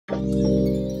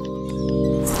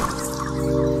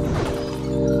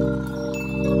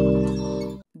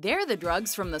They're the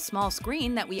drugs from the small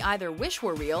screen that we either wish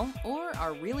were real or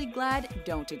are really glad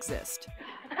don't exist.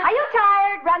 Are you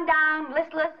tired, run down,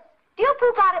 listless? Do you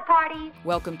poop out at parties?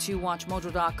 Welcome to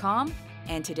WatchMojo.com,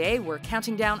 and today we're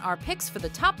counting down our picks for the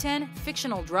top 10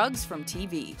 fictional drugs from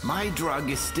TV. My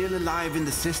drug is still alive in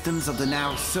the systems of the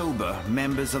now sober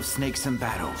members of Snakes and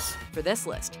Battles. For this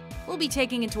list, we'll be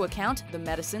taking into account the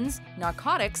medicines,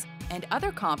 narcotics, and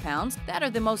other compounds that are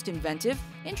the most inventive,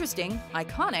 interesting,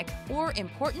 iconic, or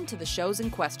important to the shows in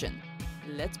question.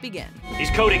 Let's begin. He's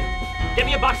coding. Get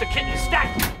me a box of kittens,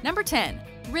 stat! Number 10.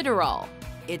 Ritterol.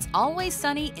 It's Always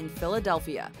Sunny in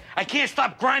Philadelphia. I can't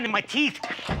stop grinding my teeth.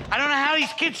 I don't know how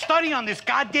these kids study on this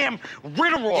goddamn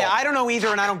Ritterol. Yeah, I don't know either,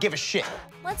 and I don't give a shit.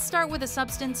 Let's start with a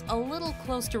substance a little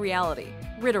close to reality.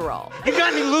 Ritterol. You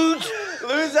got any ludes?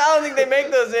 Ludes? I don't think they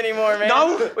make those anymore, man.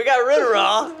 No? We got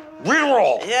Ritterol.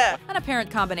 Ritterol. Yeah. An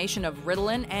apparent combination of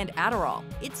Ritalin and Adderall.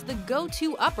 It's the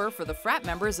go-to upper for the frat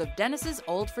members of Dennis's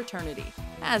old fraternity,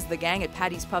 as the gang at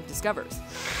Patty's Pub discovers.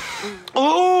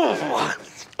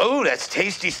 Oh, that's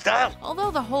tasty stuff.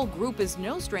 Although the whole group is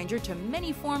no stranger to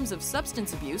many forms of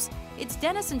substance abuse, it's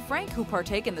Dennis and Frank who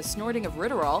partake in the snorting of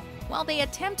Ritterol while they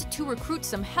attempt to recruit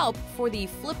some help for the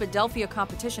Flipadelphia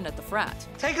competition at the frat.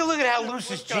 Take a look at how loose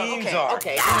his jeans are.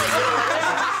 Okay.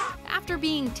 After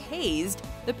being tased,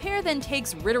 the pair then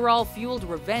takes Ritterol-fueled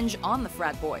revenge on the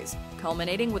frat boys,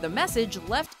 culminating with a message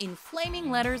left in flaming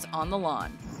letters on the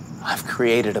lawn. I've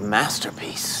created a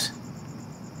masterpiece.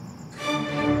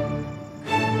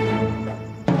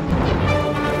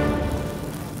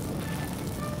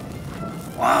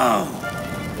 Wow!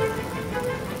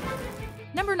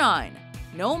 Number 9.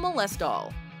 No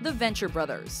Molestol. The Venture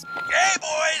Brothers. Hey,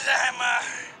 boys, I'm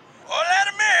all out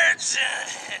of meds.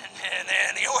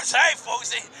 And the OSI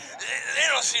folks, they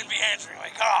don't seem to be answering my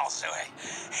calls, so I'm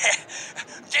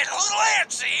getting a little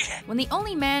antsy. When the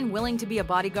only man willing to be a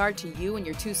bodyguard to you and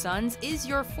your two sons is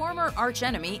your former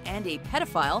archenemy and a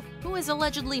pedophile who has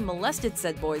allegedly molested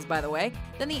said boys, by the way,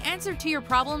 then the answer to your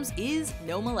problems is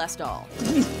no Molestol.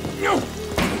 No.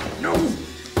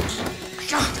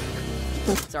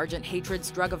 Sergeant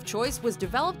Hatred's drug of choice was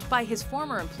developed by his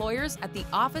former employers at the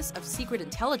Office of Secret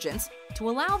Intelligence to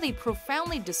allow the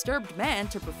profoundly disturbed man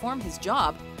to perform his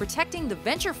job, protecting the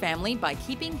Venture family by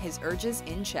keeping his urges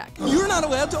in check. You're not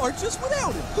allowed to arch just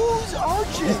without him. Who's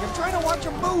arching? I'm trying to watch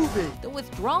a movie. The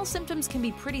withdrawal symptoms can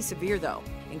be pretty severe though,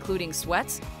 including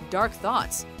sweats, dark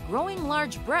thoughts, growing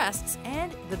large breasts,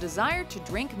 and the desire to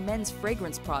drink men's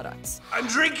fragrance products. I'm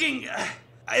drinking,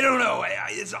 I don't know,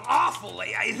 it's awful.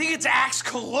 I think it's Axe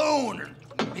Cologne,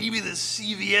 or maybe the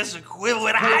CVS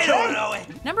equivalent, I don't know.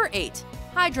 Number 8.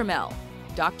 Hydromel.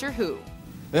 Doctor Who.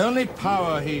 The only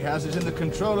power he has is in the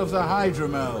control of the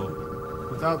hydromel.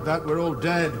 Without that, we're all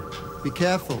dead. Be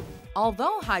careful.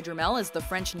 Although hydromel is the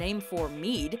French name for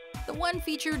mead, the one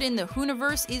featured in the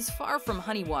Whoniverse is far from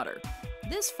honey water.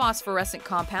 This phosphorescent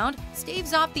compound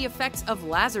staves off the effects of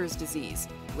Lazar's disease,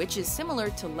 which is similar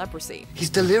to leprosy. He's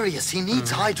delirious. He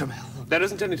needs hydromel. There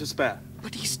isn't any to spare.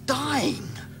 But he's dying.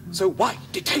 So why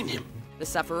detain him? The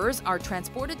sufferers are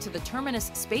transported to the Terminus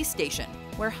space station,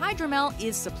 where hydromel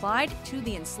is supplied to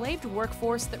the enslaved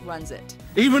workforce that runs it.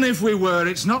 Even if we were,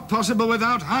 it's not possible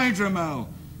without hydromel.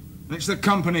 It's the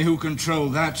company who control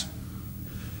that.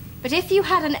 But if you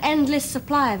had an endless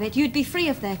supply of it, you'd be free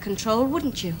of their control,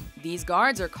 wouldn't you? These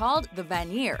guards are called the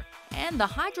Vanir, and the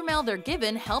hydromel they're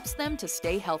given helps them to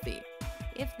stay healthy.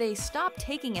 If they stop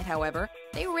taking it, however,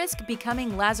 they risk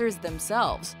becoming Lazars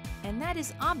themselves, and that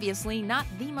is obviously not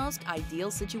the most ideal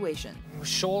situation.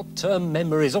 Short-term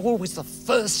memory is always the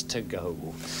first to go.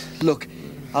 Look,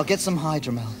 I'll get some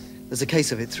hydromel. There's a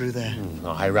case of it through there.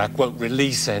 Iraq won't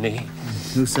release any.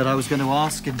 Who said I was going to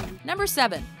ask him? Number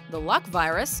 7. The Luck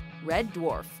Virus, Red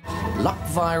Dwarf. Luck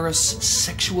virus,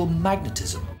 sexual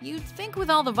magnetism. You'd think with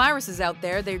all the viruses out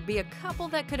there, there'd be a couple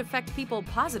that could affect people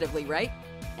positively, right?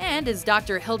 And as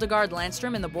Dr. Hildegard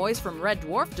Landstrom and the boys from Red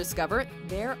Dwarf discover,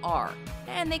 there are.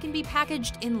 And they can be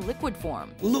packaged in liquid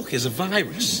form. Look, is a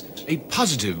virus. A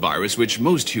positive virus which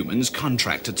most humans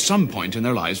contract at some point in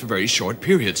their lives for very short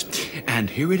periods. And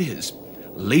here it is.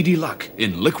 Lady Luck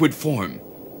in liquid form.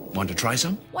 Want to try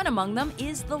some? One among them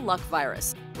is the Luck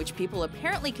virus, which people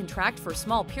apparently contract for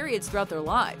small periods throughout their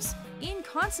lives. In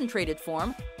concentrated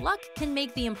form, luck can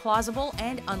make the implausible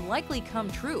and unlikely come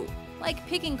true, like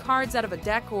picking cards out of a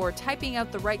deck or typing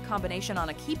out the right combination on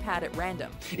a keypad at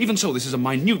random. Even so, this is a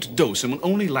minute dose and will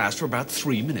only last for about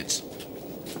 3 minutes.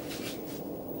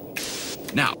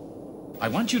 Now, I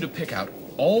want you to pick out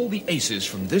all the aces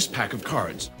from this pack of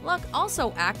cards. Luck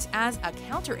also acts as a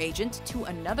counteragent to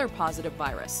another positive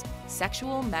virus,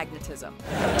 sexual magnetism.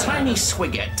 A tiny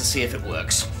swigget to see if it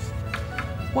works.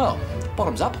 Well,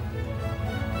 bottoms up.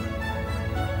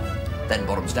 Then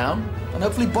bottoms down, and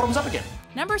hopefully bottoms up again.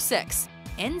 Number 6.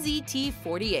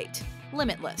 NZT-48.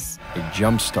 Limitless. A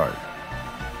jump start.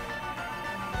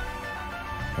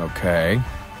 Okay.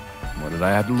 What did I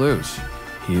have to lose?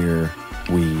 Here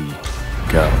we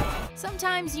go.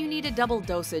 Sometimes you need a double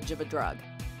dosage of a drug.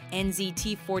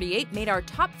 NZT-48 made our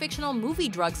top fictional movie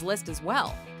drugs list as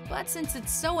well. But since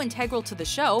it's so integral to the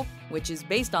show, which is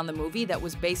based on the movie that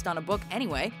was based on a book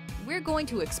anyway, we're going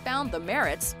to expound the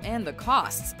merits and the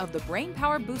costs of the brain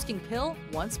power boosting pill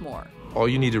once more. All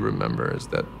you need to remember is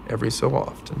that every so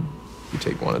often, you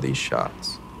take one of these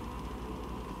shots,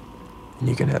 and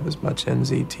you can have as much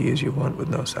NZT as you want with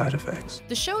no side effects.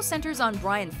 The show centers on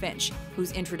Brian Finch,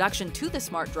 whose introduction to the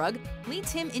smart drug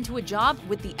leads him into a job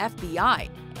with the FBI,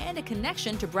 and a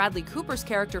connection to Bradley Cooper's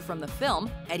character from the film,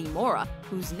 Eddie Mora,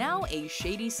 who's now a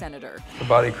shady senator. The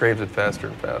body craves it faster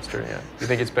and faster, yeah. You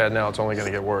think it's bad now, it's only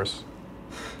gonna get worse.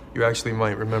 You actually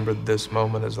might remember this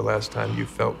moment as the last time you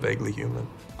felt vaguely human.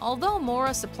 Although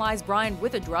Mora supplies Brian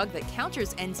with a drug that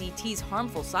counters NZT's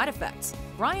harmful side effects,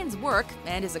 Brian's work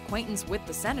and his acquaintance with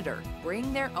the senator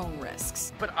bring their own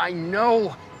risks. But I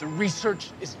know the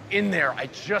research is in there. I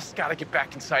just gotta get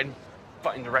back inside and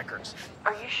find the records.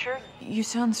 Are you sure? You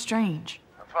sound strange.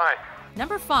 I'm fine.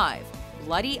 Number 5.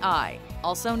 Bloody Eye,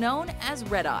 also known as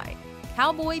Red Eye.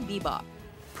 Cowboy Bebop.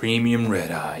 Premium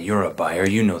Red Eye. You're a buyer.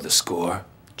 You know the score.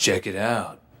 Check it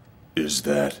out. Is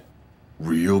that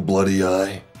real Bloody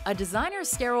Eye? A designer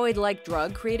steroid-like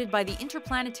drug created by the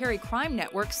interplanetary crime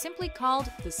network simply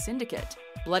called the Syndicate.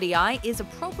 Bloody Eye is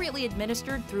appropriately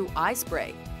administered through eye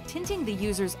spray, tinting the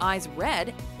user's eyes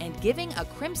red and giving a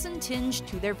crimson tinge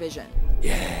to their vision.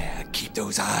 Yeah, keep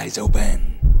those eyes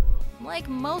open. Like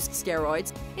most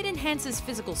steroids, it enhances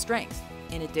physical strength.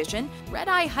 In addition, Red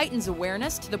Eye heightens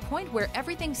awareness to the point where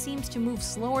everything seems to move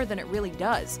slower than it really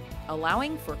does,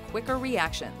 allowing for quicker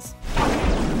reactions.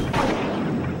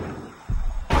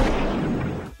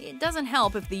 It doesn't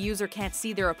help if the user can't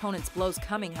see their opponent's blows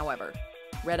coming, however.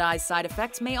 Red Eye's side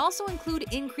effects may also include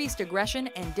increased aggression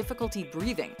and difficulty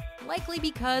breathing, likely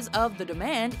because of the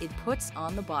demand it puts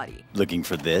on the body. Looking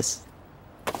for this?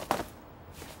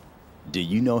 Do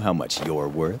you know how much you're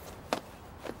worth?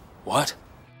 What?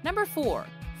 Number 4.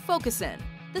 Focus In.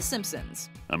 The Simpsons.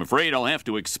 I'm afraid I'll have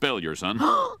to expel your son.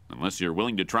 Unless you're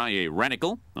willing to try a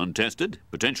radical, untested,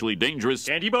 potentially dangerous...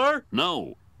 Candy bar?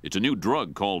 No. It's a new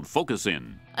drug called Focus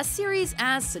In. A series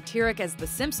as satiric as The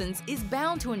Simpsons is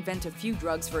bound to invent a few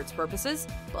drugs for its purposes,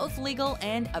 both legal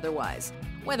and otherwise.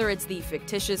 Whether it's the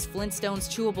fictitious Flintstones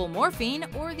chewable morphine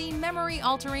or the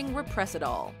memory-altering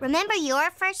Repressidol. Remember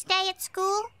your first day at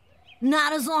school?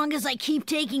 Not as long as I keep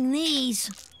taking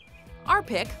these. Our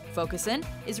pick, Focus In,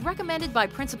 is recommended by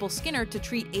Principal Skinner to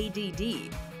treat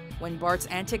ADD. When Bart's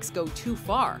antics go too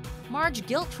far, Marge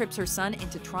guilt-trips her son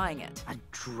into trying it. A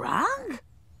drug?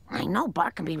 I know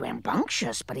Bart can be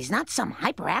rambunctious, but he's not some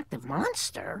hyperactive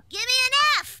monster. Give me an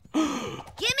F!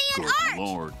 Give me an Art!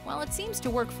 Lord. While it seems to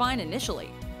work fine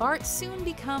initially, Bart soon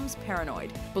becomes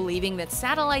paranoid, believing that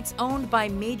satellites owned by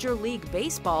Major League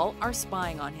Baseball are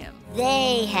spying on him.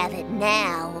 They have it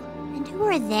now. And who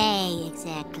are they,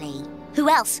 exactly? Who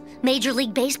else? Major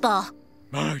League Baseball.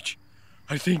 Marge,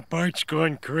 I think Bart's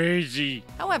gone crazy.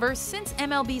 However, since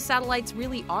MLB satellites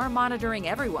really are monitoring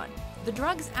everyone, the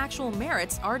drug's actual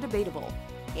merits are debatable.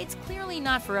 It's clearly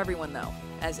not for everyone, though,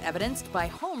 as evidenced by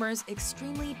Homer's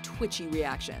extremely twitchy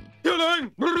reaction.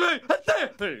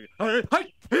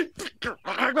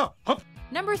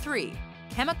 Number 3.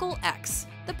 Chemical X,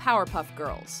 the Powerpuff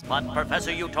Girls. But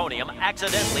Professor Utonium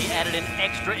accidentally added an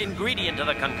extra ingredient to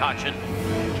the concoction,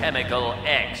 Chemical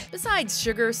X. Besides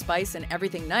sugar, spice, and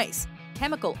everything nice,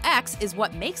 Chemical X is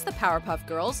what makes the Powerpuff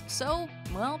Girls so,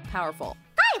 well, powerful.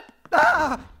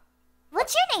 Hi!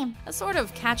 What's your name? A sort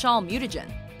of catch-all mutagen.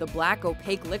 The black,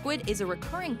 opaque liquid is a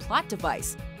recurring plot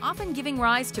device, often giving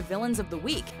rise to villains of the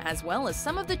week, as well as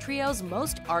some of the trio's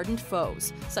most ardent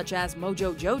foes, such as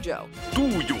MojoJojo. Do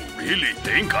you really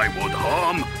think I would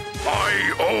harm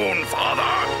my own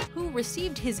father? Who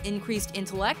received his increased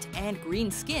intellect and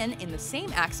green skin in the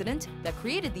same accident that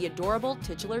created the adorable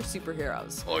titular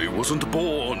superheroes. I wasn't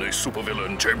born a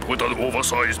supervillain chimp with an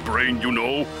oversized brain, you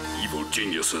know. Evil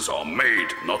geniuses are made,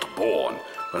 not born.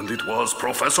 And it was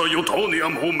Professor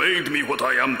Utonium who made me what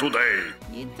I am today.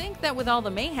 You'd think that with all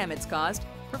the mayhem it's caused,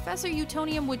 Professor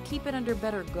Utonium would keep it under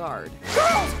better guard.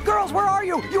 Girls! Girls, where are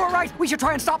you? You were right. We should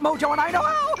try and stop Mojo, and I know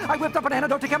how. I whipped up an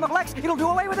antidote to Chemical X. It'll do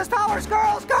away with his powers.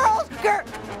 Girls! Girls!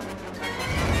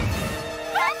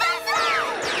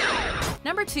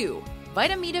 Number 2.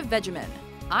 Vitamita Vegemin.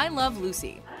 I Love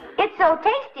Lucy. It's so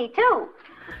tasty, too.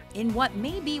 In what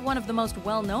may be one of the most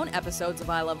well-known episodes of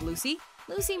I Love Lucy,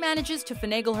 Lucy manages to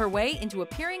finagle her way into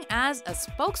appearing as a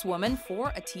spokeswoman for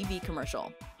a TV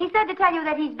commercial. He said to tell you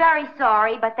that he's very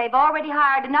sorry, but they've already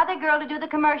hired another girl to do the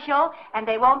commercial, and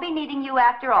they won't be needing you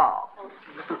after all.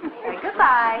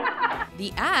 Goodbye.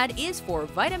 The ad is for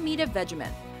Vitamita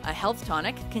Vegemin, a health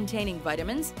tonic containing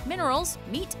vitamins, minerals,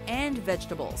 meat, and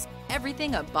vegetables.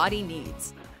 Everything a body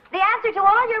needs. The answer to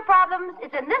all your problems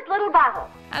is in this little bottle.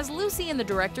 As Lucy and the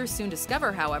director soon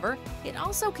discover, however, it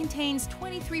also contains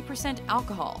 23%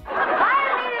 alcohol.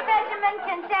 Vitamita Vegemin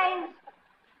contains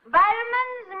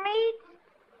vitamins, meat,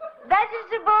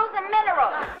 vegetables, and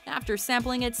minerals. After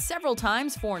sampling it several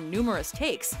times for numerous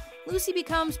takes, Lucy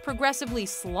becomes progressively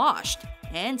sloshed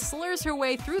and slurs her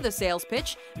way through the sales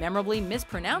pitch, memorably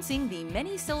mispronouncing the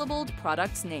many-syllabled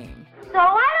product's name. So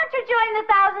why don't you join the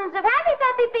thousands of happy,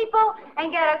 peppy people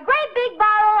and get a great big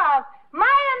bottle of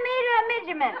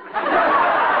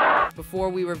Vitamita. Before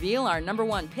we reveal our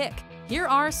 #1 pick, here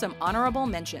are some honorable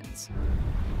mentions.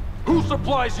 Who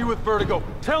supplies you with vertigo?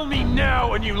 Tell me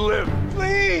now and you live.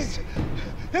 Please!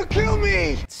 He'll kill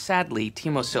me! Sadly,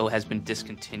 Timosil has been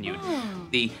discontinued.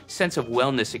 The sense of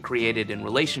wellness it created in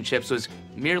relationships was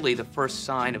merely the first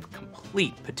sign of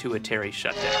complete pituitary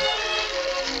shutdown.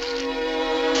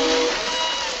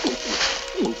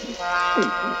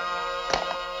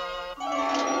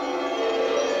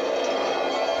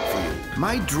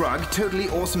 My drug, Totally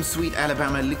Awesome Sweet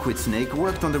Alabama Liquid Snake,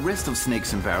 worked on the rest of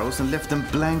Snakes and Barrels and left them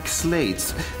blank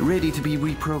slates, ready to be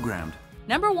reprogrammed.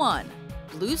 #1,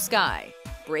 Blue Sky,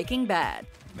 Breaking Bad.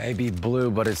 Maybe blue,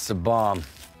 but it's the bomb.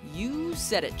 You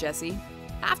said it, Jesse.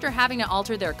 After having to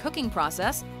alter their cooking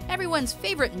process, everyone's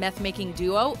favorite meth-making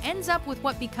duo ends up with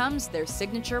what becomes their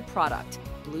signature product,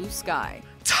 Blue Sky.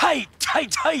 Tight,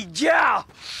 yeah!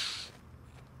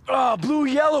 Blue,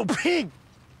 yellow, pink.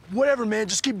 Whatever, man,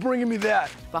 just keep bringing me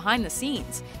that. Behind the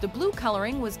scenes, the blue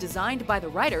coloring was designed by the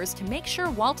writers to make sure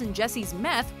Walt and Jesse's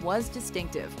meth was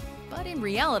distinctive. But in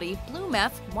reality, blue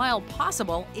meth, while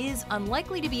possible, is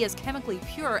unlikely to be as chemically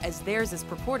pure as theirs is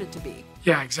purported to be.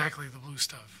 Yeah, exactly, the blue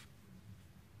stuff.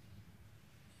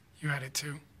 You had it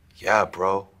too? Yeah,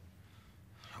 bro.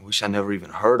 I wish I never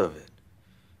even heard of it.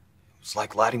 It was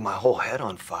like lighting my whole head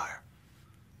on fire.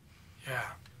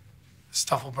 Yeah, this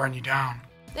stuff will burn you down.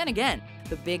 Then again,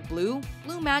 the Big Blue,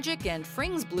 Blue Magic, and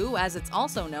Frings Blue, as it's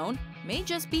also known, may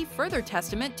just be further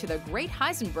testament to the great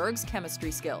Heisenberg's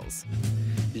chemistry skills.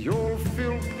 You'll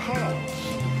feel parts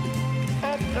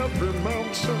of every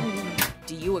mountain.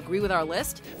 Do you agree with our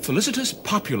list? Felicitas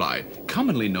populi,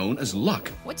 commonly known as luck.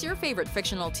 What's your favorite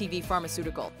fictional TV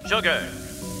pharmaceutical? Sugar,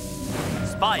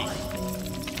 spice,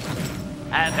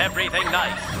 and everything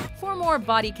nice. For more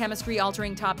body chemistry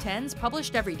altering top 10s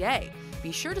published every day,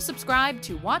 be sure to subscribe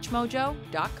to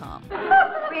WatchMojo.com.